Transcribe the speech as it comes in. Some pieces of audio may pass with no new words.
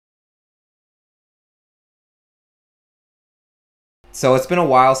So it's been a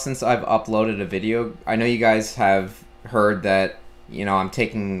while since I've uploaded a video. I know you guys have heard that, I'm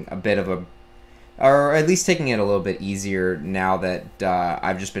taking a bit of a, or at least taking it a little bit easier now that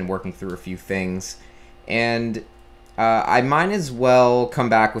I've just been working through a few things. And I might as well come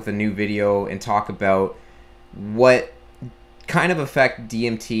back with a new video and talk about what kind of effect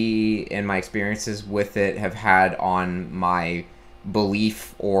DMT and my experiences with it have had on my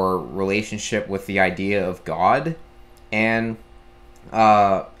belief or relationship with the idea of God. And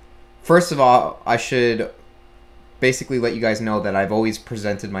uh, first of all, I should basically let you guys know that I've always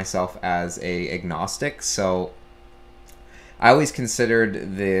presented myself as a agnostic. So I always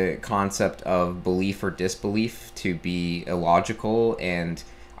considered the concept of belief or disbelief to be illogical, and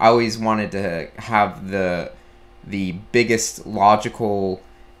I always wanted to have the biggest logical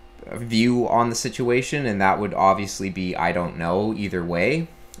view on the situation, and that would obviously be I don't know either way.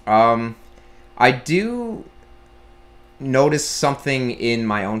 I do notice something in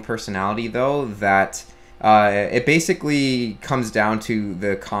my own personality, though, that it basically comes down to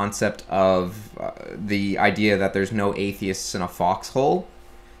the concept of the idea that there's no atheists in a foxhole.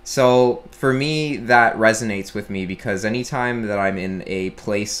 So for me, that resonates with me because anytime that I'm in a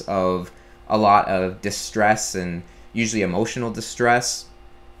place of a lot of distress and usually emotional distress,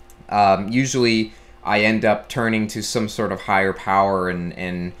 usually I end up turning to some sort of higher power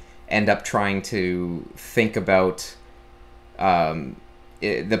and end up trying to think about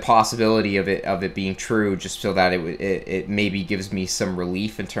the possibility of it being true, just so that it maybe gives me some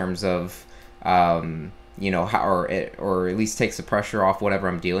relief in terms of how, or at least takes the pressure off whatever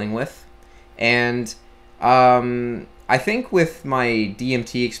I'm dealing with. And I think with my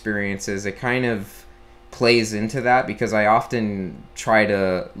DMT experiences, it kind of plays into that because I often try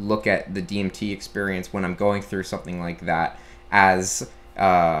to look at the DMT experience when I'm going through something like that as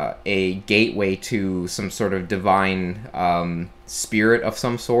a gateway to some sort of divine spirit of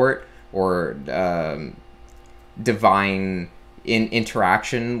some sort, or divine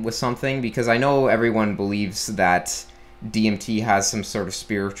interaction with something, because I know everyone believes that DMT has some sort of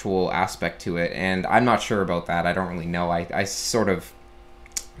spiritual aspect to it, and I'm not sure about that. I don't really know. I sort of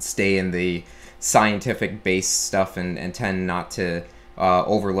stay in the scientific based stuff and tend not to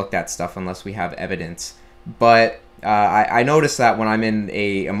overlook that stuff unless we have evidence. But I notice that when I'm in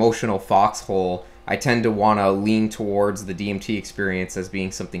a emotional foxhole, I tend to want to lean towards the DMT experience as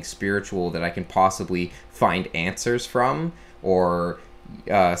being something spiritual that I can possibly find answers from, or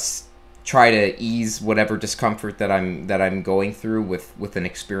try to ease whatever discomfort that I'm going through with an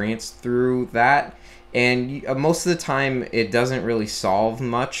experience through that. And most of the time, it doesn't really solve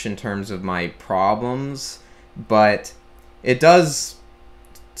much in terms of my problems, but it does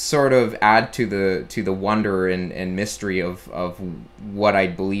sort of add to the wonder and mystery of what I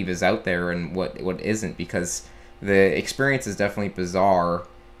believe is out there and what isn't, because the experience is definitely bizarre,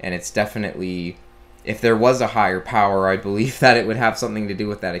 and it's definitely, if there was a higher power, I believe that it would have something to do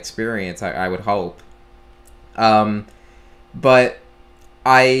with that experience. I would hope. But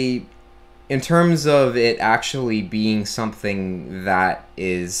in terms of it actually being something that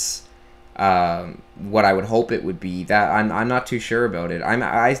is what I would hope it would be, that I'm not too sure about it.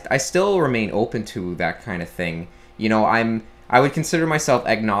 I still remain open to that kind of thing. I would consider myself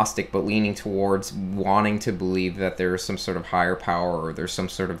agnostic, but leaning towards wanting to believe that there is some sort of higher power, or there's some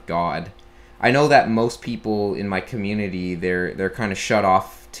sort of God. I know that most people in my community, they're kind of shut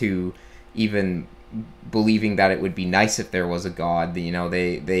off to even believing that it would be nice if there was a God.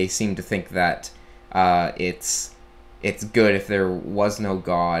 They seem to think that it's good if there was no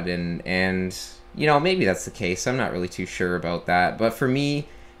God, and maybe that's the case. I'm not really too sure about that, but for me,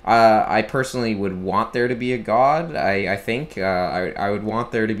 I personally would want there to be a God. I think I would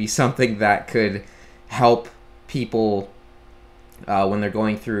want there to be something that could help people when they're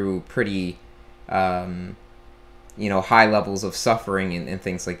going through pretty high levels of suffering and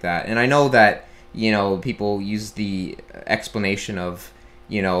things like that. And I know that people use the explanation of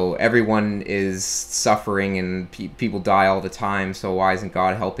everyone is suffering and people die all the time, so why isn't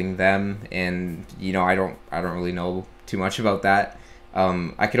God helping them? And I don't really know too much about that.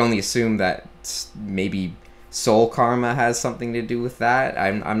 I could only assume that maybe soul karma has something to do with that.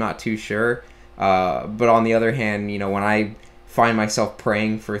 I'm not too sure. But on the other hand, when I find myself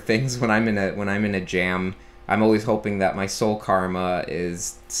praying for things when I'm in a jam, I'm always hoping that my soul karma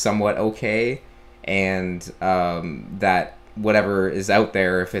is somewhat okay, and that whatever is out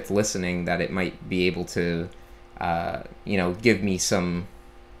there, if it's listening, that it might be able to give me some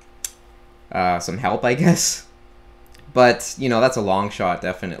help, I guess. But that's a long shot,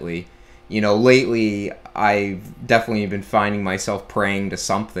 definitely. Lately I've definitely been finding myself praying to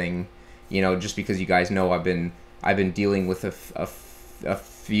something, just because you guys know I've been I've been dealing with a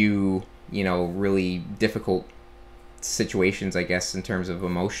few, you know, really difficult situations, I guess, in terms of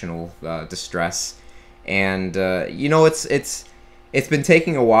emotional distress. And you know, it's been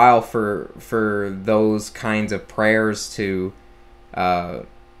taking a while for those kinds of prayers to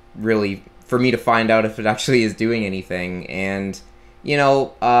really, for me to find out if it actually is doing anything. And you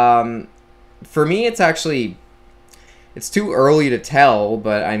know, for me, it's too early to tell,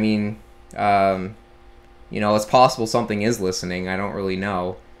 but I mean, you know, it's possible something is listening. I don't really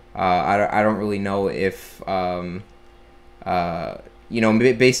know. I don't really know if, you know,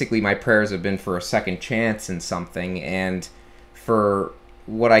 basically my prayers have been for a second chance in something, and for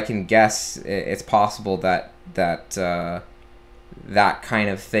what I can guess, it's possible that that kind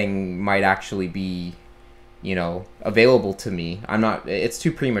of thing might actually be, you know, available to me. It's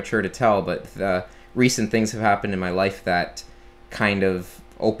too premature to tell, but recent things have happened in my life that kind of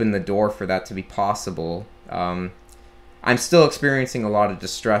opened the door for that to be possible. I'm still experiencing a lot of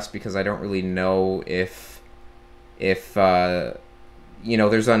distress because I don't really know if you know,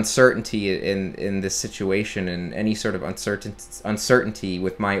 there's uncertainty in this situation, and any sort of uncertainty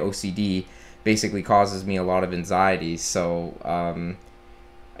with my OCD basically causes me a lot of anxiety. So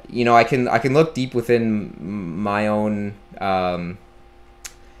you know, I can look deep within my own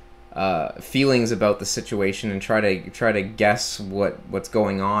feelings about the situation and try to guess what's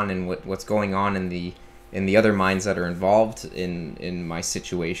going on, and what's going on in the other minds that are involved in my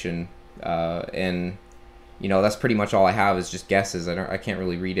situation, and you know, that's pretty much all I have is just guesses. I can't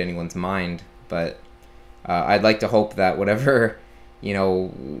really read anyone's mind, but I'd like to hope that whatever, you know,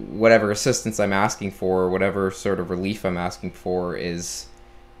 whatever assistance I'm asking for, whatever sort of relief I'm asking for is,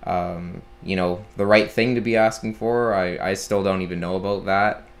 you know, the right thing to be asking for. I still don't even know about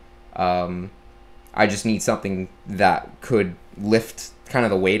that. I just need something that could lift kind of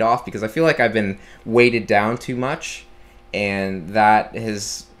the weight off, because I feel like I've been weighted down too much, and that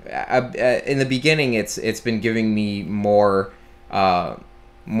has, in the beginning, it's been giving me more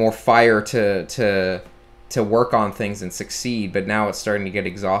fire to work on things and succeed, but now it's starting to get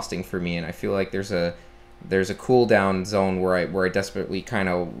exhausting for me, and I feel like there's a cool down zone where I desperately kind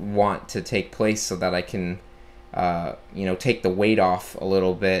of want to take place, so that I can you know, take the weight off a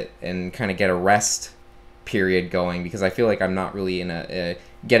little bit and kind of get a rest period going, because I feel like I'm not really in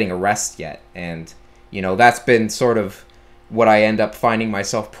getting a rest yet. And you know, that's been sort of what I end up finding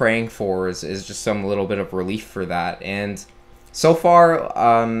myself praying for, is just some little bit of relief for that. And so far,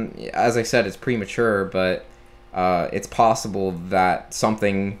 as I said, it's premature, but it's possible that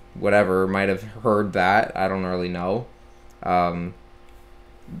something, whatever, might have heard that. I don't really know.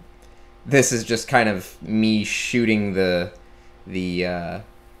 This is just kind of me shooting the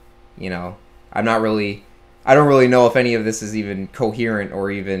you know, I don't really know if any of this is even coherent or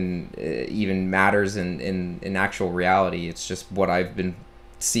even matters in actual reality. It's just what I've been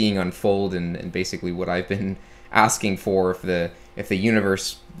seeing unfold, and basically what I've been asking for. If the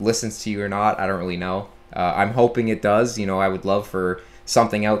universe listens to you or not, I don't really know. I'm hoping it does. You know, I would love for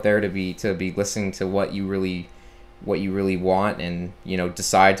something out there to be listening to what you really want, and you know,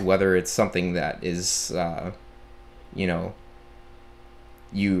 decides whether it's something that is you know,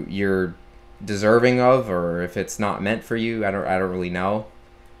 you're deserving of, or if it's not meant for you. I don't really know.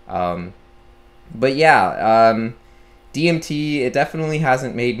 But yeah, DMT, it definitely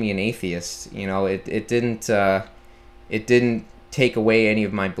hasn't made me an atheist. You know, it didn't take away any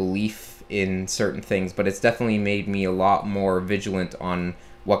of my belief in certain things, but it's definitely made me a lot more vigilant on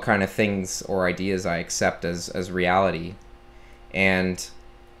what kind of things or ideas I accept as reality. And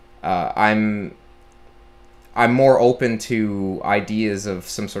I'm more open to ideas of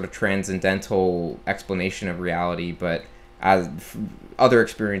some sort of transcendental explanation of reality, but as other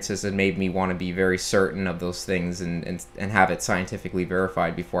experiences have made me want to be very certain of those things, and have it scientifically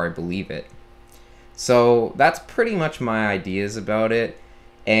verified before I believe it. So that's pretty much my ideas about it.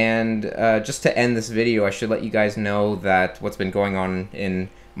 And just to end this video, I should let you guys know that what's been going on in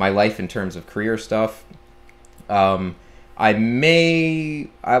my life in terms of career stuff. Well,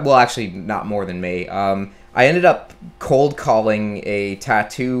 actually, not more than may. I ended up cold calling a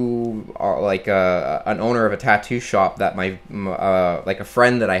tattoo, like an owner of a tattoo shop that like a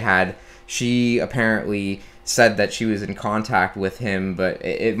friend that I had. She apparently said that she was in contact with him, but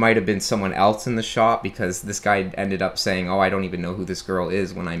it might have been someone else in the shop, because this guy ended up saying, "Oh, I don't even know who this girl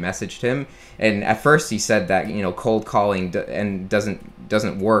is," when I messaged him. And at first he said that, you know, cold calling and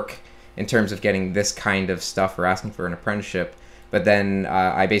doesn't work in terms of getting this kind of stuff or asking for an apprenticeship. But then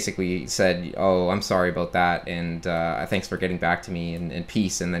I basically said, "Oh, I'm sorry about that, and thanks for getting back to me, and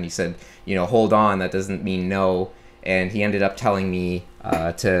peace." And then he said, "You know, hold on, that doesn't mean no." And he ended up telling me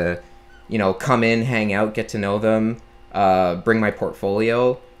to, come in, hang out, get to know them, bring my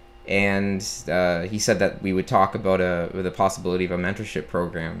portfolio. And he said that we would talk about the possibility of a mentorship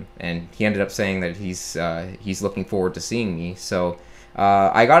program, and he ended up saying that he's looking forward to seeing me. So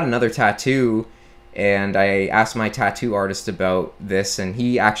I got another tattoo, and I asked my tattoo artist about this, and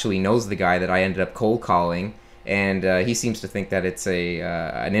he actually knows the guy that I ended up cold calling, and he seems to think that it's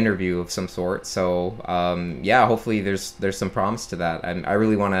an interview of some sort. So yeah, hopefully there's some promise to that. I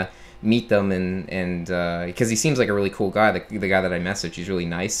really want to meet them, and because he seems like a really cool guy, the guy that I messaged. He's really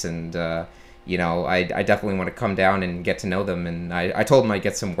nice, and I definitely want to come down and get to know them. And I told him I'd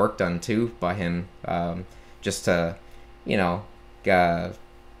get some work done too by him, just to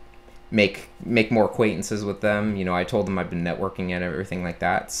make more acquaintances with them. I told them I've been networking and everything like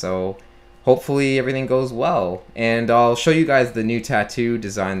that. So hopefully everything goes well. And I'll show you guys the new tattoo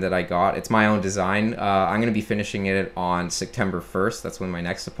design that I got. It's my own design. I'm going to be finishing it on September 1st. That's when my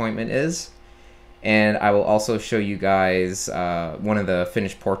next appointment is. And I will also show you guys one of the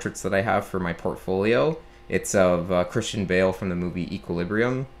finished portraits that I have for my portfolio. It's of Christian Bale from the movie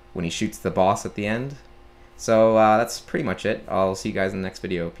Equilibrium when he shoots the boss at the end. So that's pretty much it. I'll see you guys in the next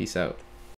video. Peace out.